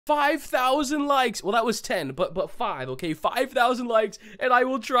5,000 likes. Well, that was 10, but 5, okay? 5,000 likes, and I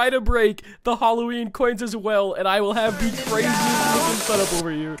will try to break the Halloween coins as well, and I will have the craziest looking setup over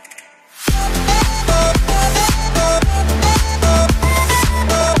here.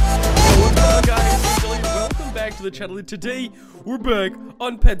 What's up, guys? Welcome back to the channel, and today we're back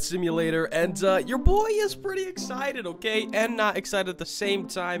on Pet Simulator, and your boy is pretty excited, okay? And not excited at the same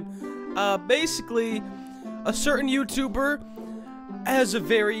time. Basically, a certain YouTuber has a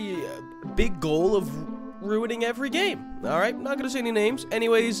very big goal of ruining every game. Alright, not gonna say any names.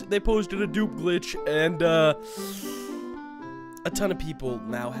 Anyways, they posted a dupe glitch, and a ton of people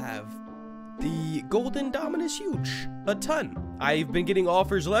now have the golden dominus huge. A ton. I've been getting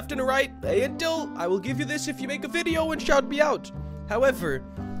offers left and right. Hey, Intel, I will give you this if you make a video and shout me out. However,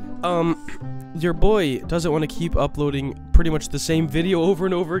 your boy doesn't want to keep uploading pretty much the same video over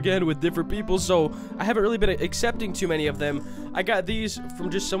and over again with different people, so I haven't really been accepting too many of them. I got these from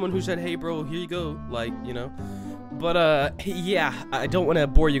just someone who said, hey bro, here you go, like, you know. But yeah, I don't want to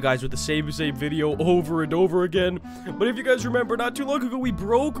bore you guys with the same video over and over again. But if you guys remember, not too long ago we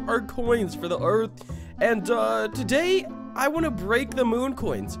broke our coins for the Earth, and today I want to break the moon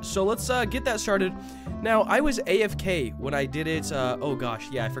coins. So let's get that started. Now, I was AFK when I did it. Oh gosh,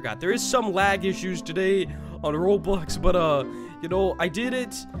 yeah, I forgot. There is some lag issues today on Roblox, but you know, I did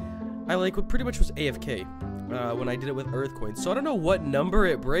it. I like pretty much was AFK when I did it with Earth coins. So I don't know what number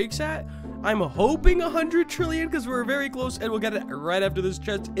it breaks at. I'm hoping 100 trillion because we're very close, and we'll get it right after this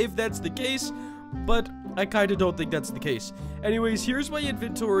chest if that's the case. But I kind of don't think that's the case. Anyways, here's my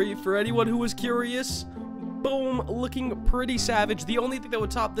inventory for anyone who was curious. Boom, looking pretty savage. The only thing that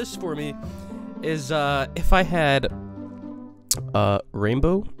would top this for me is if I had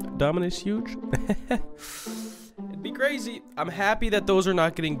rainbow dominus huge. It'd be crazy. I'm happy that those are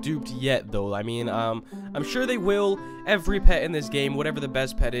not getting duped yet, though. I mean, I'm sure they will. Every pet in this game, whatever the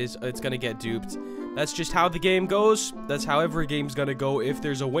best pet is, it's gonna get duped. That's just how the game goes. That's how every game's gonna go. If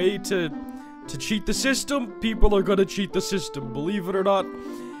there's a way to cheat the system, people are gonna cheat the system, believe it or not.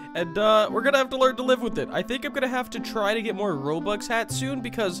 And we're gonna have to learn to live with it. I think I'm gonna have to try to get more Robux hats soon,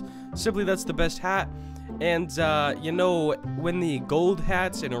 because simply that's the best hat. And you know, when the gold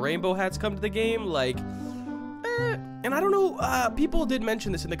hats and rainbow hats come to the game, like, and I don't know, people did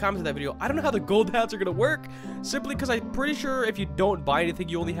mention this in the comments of that video. I don't know how the gold hats are gonna work, simply because I'm pretty sure if you don't buy anything,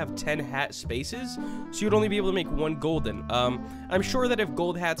 you only have 10 hat spaces, so you'd only be able to make one golden. I'm sure that if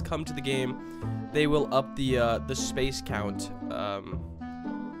gold hats come to the game, they will up the space count,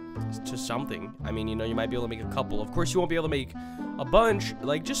 to something. I mean, you know, you might be able to make a couple. Of course, you won't be able to make a bunch,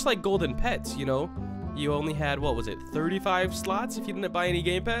 like, just like golden pets, you know? You only had, what was it, 35 slots if you didn't buy any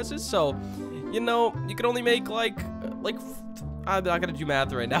game passes? So, you know, you can only make, like, I'm not gonna do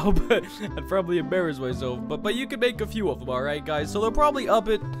math right now, but I'd probably embarrass myself. But you could make a few of them, alright, guys? So they'll probably up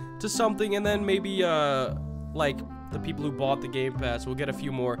it to something, and then maybe, like, the people who bought the game pass will get a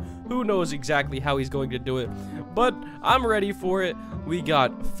few more. Who knows exactly how he's going to do it, but I'm ready for it. We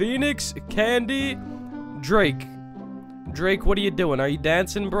got Phoenix, Candy, Drake. Drake, what are you doing? Are you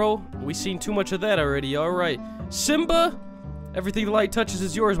dancing, bro? We seen too much of that already. All right, Simba, everything the light touches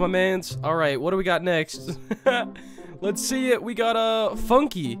is yours, my mans. All right, what do we got next? Let's see it. We got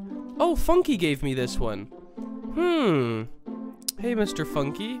Funky. Oh, Funky gave me this one. Hey, Mr.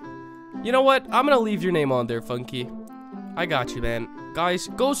 Funky. You know what? I'm gonna leave your name on there, Funky. I got you, man. Guys,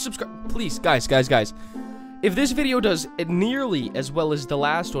 go subscribe. Please, guys. If this video does nearly as well as the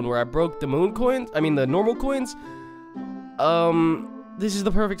last one where I broke the moon coins, I mean the normal coins, this is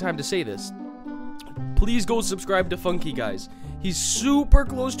the perfect time to say this. Please go subscribe to Funky, guys. He's super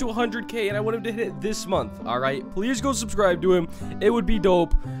close to 100K, and I want him to hit it this month, alright? Please go subscribe to him. It would be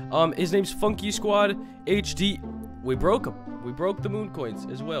dope. His name's Funky Squad HD. We broke him. We broke the moon coins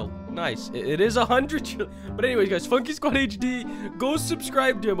as well. Nice. It is 100. But anyways, guys, Funky Squad HD, go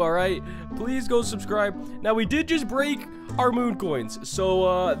subscribe to him, alright? Please go subscribe. Now, we did just break our moon coins,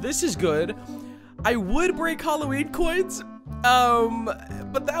 so this is good. I would break Halloween coins,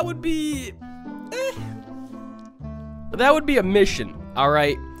 but that would be... That would be a mission,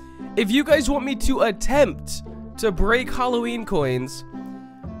 alright? If you guys want me to attempt to break Halloween coins,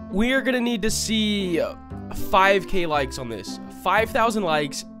 we are gonna need to see 5K likes on this. 5,000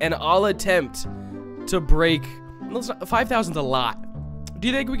 likes, and I'll attempt to break... 5,000's a lot. Do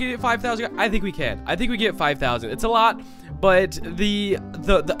you think we can get 5,000? I think we can. I think we get 5,000. It's a lot, but the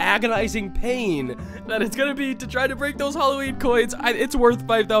agonizing pain that it's gonna be to try to break those Halloween coins, it's worth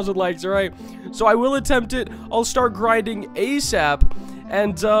 5,000 likes, alright? So I will attempt it. I'll start grinding ASAP,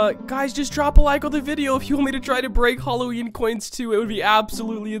 And, guys, just drop a like on the video if you want me to try to break Halloween coins too. It would be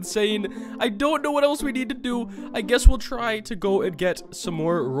absolutely insane. I don't know what else we need to do. I guess we'll try to go and get some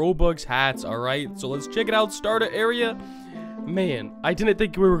more Robux hats, alright? So let's check it out. Starter area. Man, I didn't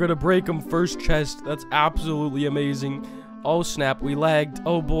think we were gonna break them first chest. That's absolutely amazing. Oh, snap. We lagged.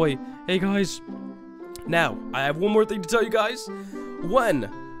 Oh, boy. Hey, guys. Now, I have one more thing to tell you guys.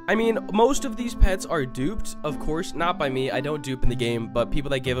 I mean, most of these pets are duped, of course, not by me. I don't dupe in the game, but people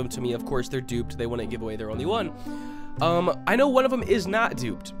that give them to me, of course, they're duped. They wouldn't give away their only one. I know one of them is not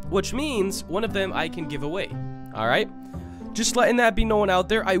duped, which means one of them I can give away. All right? Just letting that be known out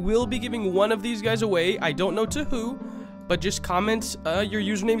there. I will be giving one of these guys away. I don't know to who, but just comment your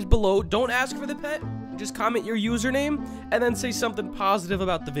usernames below. Don't ask for the pet. Just comment your username and then say something positive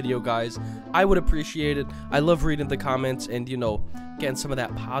about the video, guys. I would appreciate it. I love reading the comments and, you know, getting some of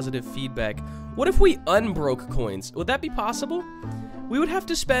that positive feedback. What if we unbroke coins? Would that be possible? We would have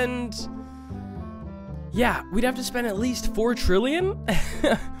to spend... Yeah, we'd have to spend at least 4 trillion.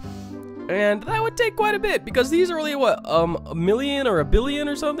 And that would take quite a bit because these are only, what, a million or a billion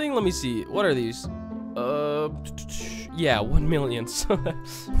or something? Let me see. What are these? Yeah, 1 million.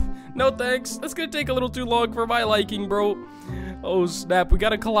 No thanks. That's gonna take a little too long for my liking, bro. Oh, snap. We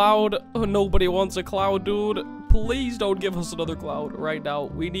got a cloud. Oh, nobody wants a cloud, dude. Please don't give us another cloud right now.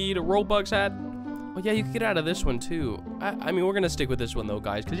 We need a Robux hat. Oh, yeah, you can get out of this one, too. I mean, we're gonna stick with this one, though,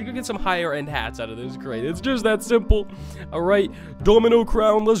 guys, because you can get some higher-end hats out of this. Great. It's just that simple. All right. Domino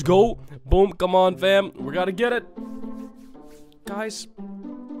crown. Let's go. Boom. Come on, fam. We gotta get it. Guys,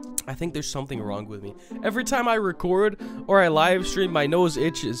 I think there's something wrong with me. Every time I record or I live stream, my nose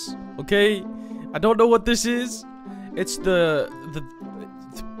itches. Okay? I don't know what this is. It's the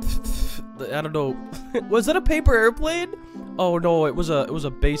I don't know. Was that a paper airplane? Oh no, it was a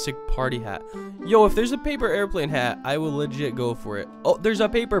basic party hat. Yo, if there's a paper airplane hat, I will legit go for it. Oh, there's a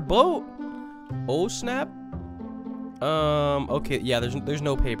paper boat. Oh, snap. Okay, yeah, there's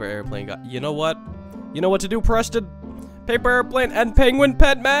no paper airplane. You know what? You know what to do, Preston? Paper airplane and penguin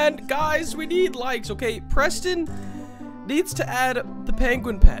pet, man. Guys, we need likes, okay? Preston needs to add the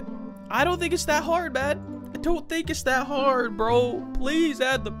penguin pet. I don't think it's that hard, man. I don't think it's that hard, bro. Please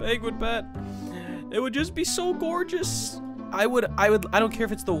add the penguin pet. It would just be so gorgeous. I don't care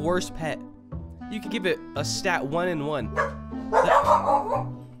if it's the worst pet. You could give it a stat 1 in 1.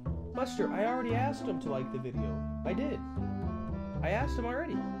 Buster, I already asked him to like the video. I did. I asked him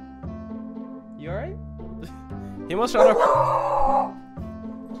already. You alright? He must not have...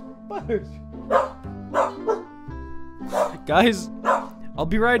 Guys, I'll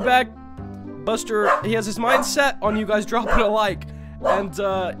be right back. Buster, he has his mind set on you guys dropping a like. And,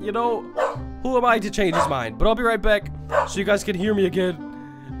 you know, who am I to change his mind? But I'll be right back so you guys can hear me again.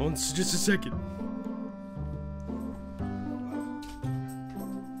 Just a second.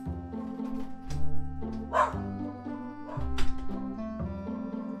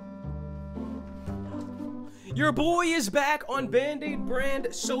 Your boy is back on Band-Aid brand,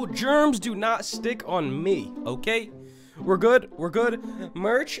 so germs do not stick on me, okay? We're good, we're good.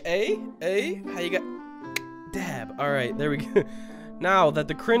 Merch, how you got? Dab, alright, there we go. Now that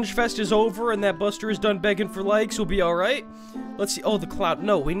the cringe fest is over and that Buster is done begging for likes, we'll be alright. Let's see, oh, the cloud,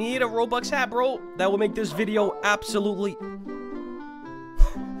 no, we need a Robux hat, bro. That will make this video absolutely...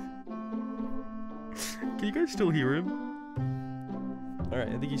 Can you guys still hear him? Alright,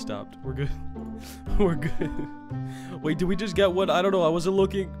 I think he stopped. We're good. We're good. Wait, did we just get one? I don't know. I wasn't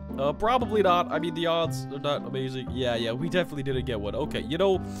looking. Probably not. I mean, the odds are not amazing. Yeah, we definitely didn't get one. Okay, you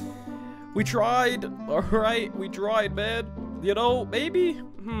know, we tried. Alright, we tried, man. You know, maybe?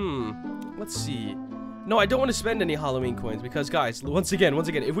 Let's see. No, I don't want to spend any Halloween coins because, guys, once again,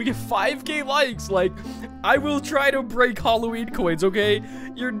 if we get 5K likes, like, I will try to break Halloween coins, okay?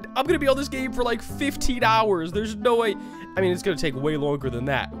 I'm gonna be on this game for, like, 15 hours. There's no way... I mean, it's gonna take way longer than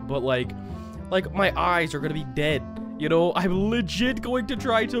that, but, like, my eyes are gonna be dead, you know? I'm legit going to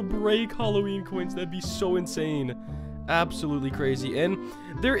try to break Halloween coins. That'd be so insane. Absolutely crazy. And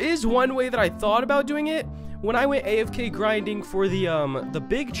there is one way that I thought about doing it. When I went AFK grinding for the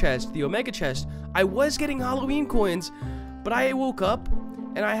big chest, the Omega chest, I was getting Halloween coins, but I woke up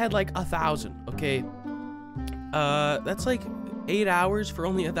and I had like 1,000, okay? That's like 8 hours for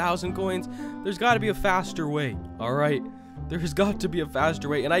only 1,000 coins. There's got to be a faster way, all right? There's got to be a faster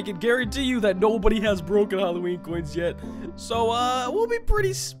way, and I can guarantee you that nobody has broken Halloween coins yet. So, we'll be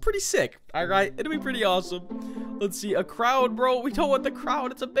pretty sick, all right? It'll be pretty awesome. Let's see, a crowd, bro. We don't want the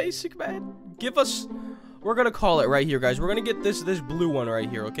crowd. It's a basic, man. Give us... We're gonna call it right here, guys. We're gonna get this blue one right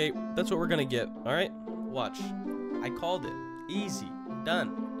here, okay? That's what we're gonna get, all right? Watch. I called it. Easy. Done.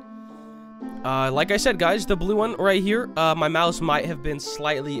 Like I said, guys, the blue one right here, my mouse might have been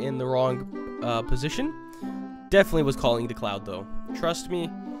slightly in the wrong position. Definitely was calling the cloud, though. Trust me.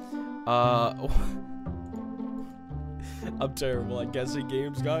 I'm terrible at guessing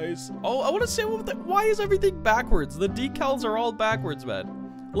games, guys. Oh, I want to say, why is everything backwards? The decals are all backwards,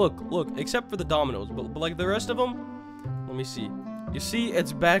 man. Look, except for the dominoes, but like the rest of them, let me see. You see,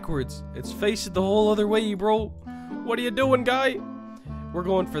 it's backwards. It's facing the whole other way, bro. What are you doing, guy? We're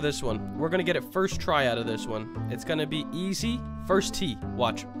going for this one. We're gonna get it first try out of this one. It's gonna be easy. First tee.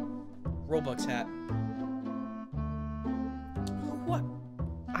 Watch. Robux hat. What?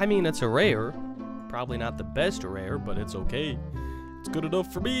 I mean, it's a rare. Probably not the best rare, but it's okay. It's good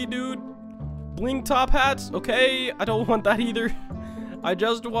enough for me, dude. Bling top hats. Okay, I don't want that either. I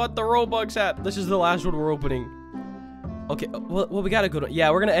just want the Robux hat. This is the last one we're opening. Okay, well, we got a good one. Yeah,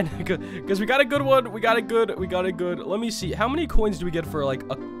 we're gonna end it good because we got a good one. We got a good. Let me see. How many coins do we get for like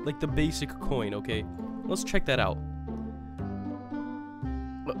the basic coin? Okay, let's check that out.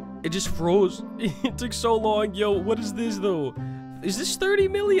 It just froze. It took so long. Yo, what is this though? Is this 30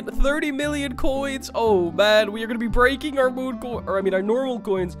 million? 30 million coins? Oh man, we are gonna be breaking our our normal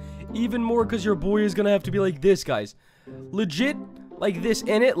coins even more because your boy is gonna have to be like this, guys. Legit. Like this,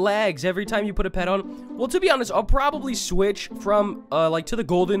 and it lags every time you put a pet on. Well, to be honest, I'll probably switch from like to the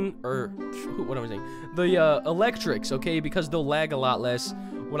golden, or what am I saying, the electrics, okay, because they'll lag a lot less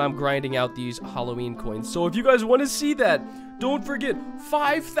when I'm grinding out these Halloween coins. So if you guys want to see that, don't forget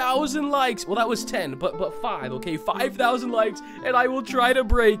 5,000 likes. Well, that was 10, but 5, okay, 5,000 likes, and I will try to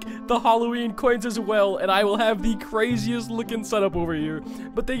break the Halloween coins as well, and I will have the craziest looking setup over here.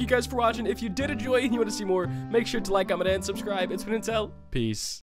 But thank you guys for watching. If you did enjoy and you want to see more, make sure to like, comment, and subscribe. It's been Intel. Peace.